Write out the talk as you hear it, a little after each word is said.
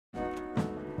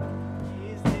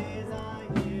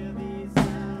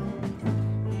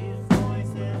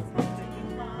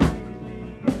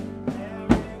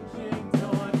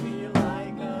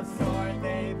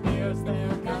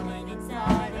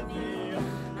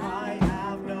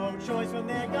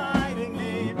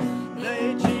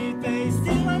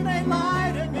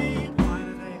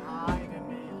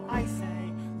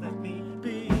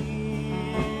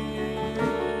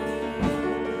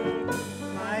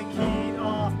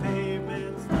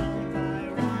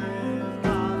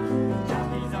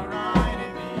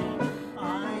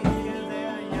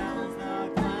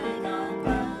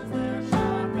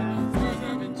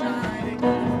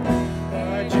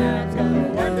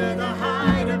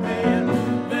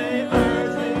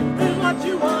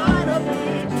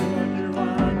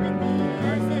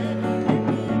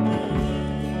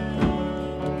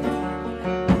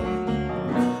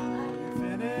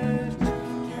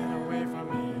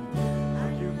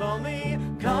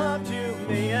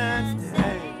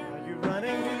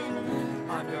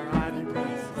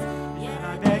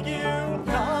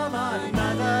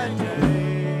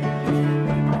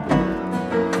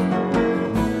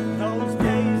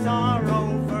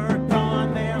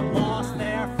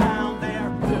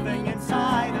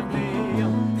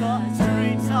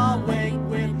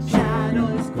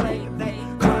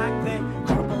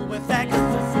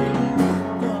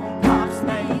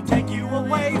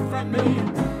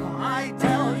I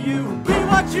tell you, be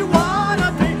what you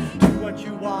wanna be. Do what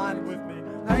you want with me.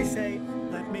 I say,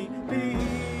 let me be.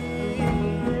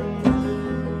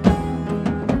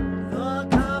 The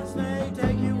cops may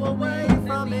take you away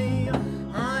from me.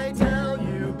 I tell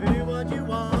you, be what you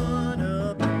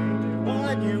wanna be. Do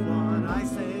what you want. I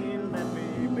say, let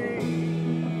me be.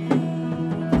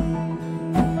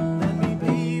 Let me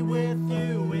be with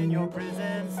you in your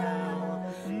prison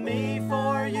cell. Me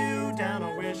for you down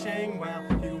a wishing well.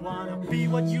 You wanna be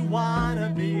what you wanna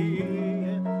be.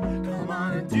 Come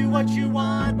on and do what you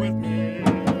want with me.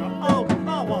 Oh,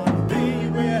 I wanna be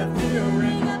with you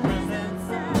in your prison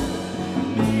cell.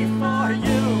 Me for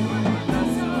you,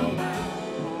 that's so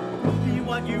well. Be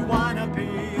what you wanna be.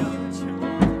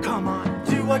 Come on,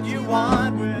 do what you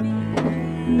want with me.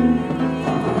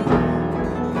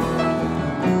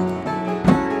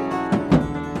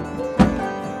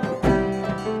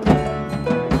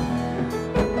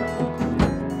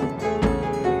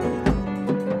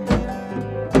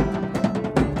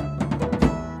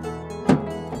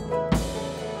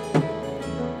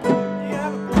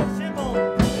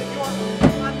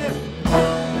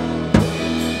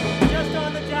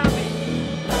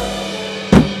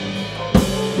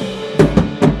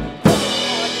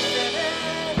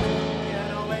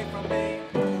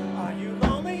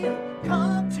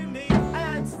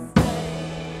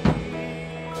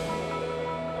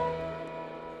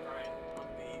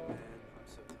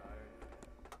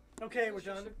 Okay, we're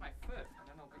done. My foot, and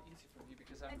then I'll be easy for you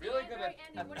because I'm really good at.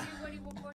 Andy, what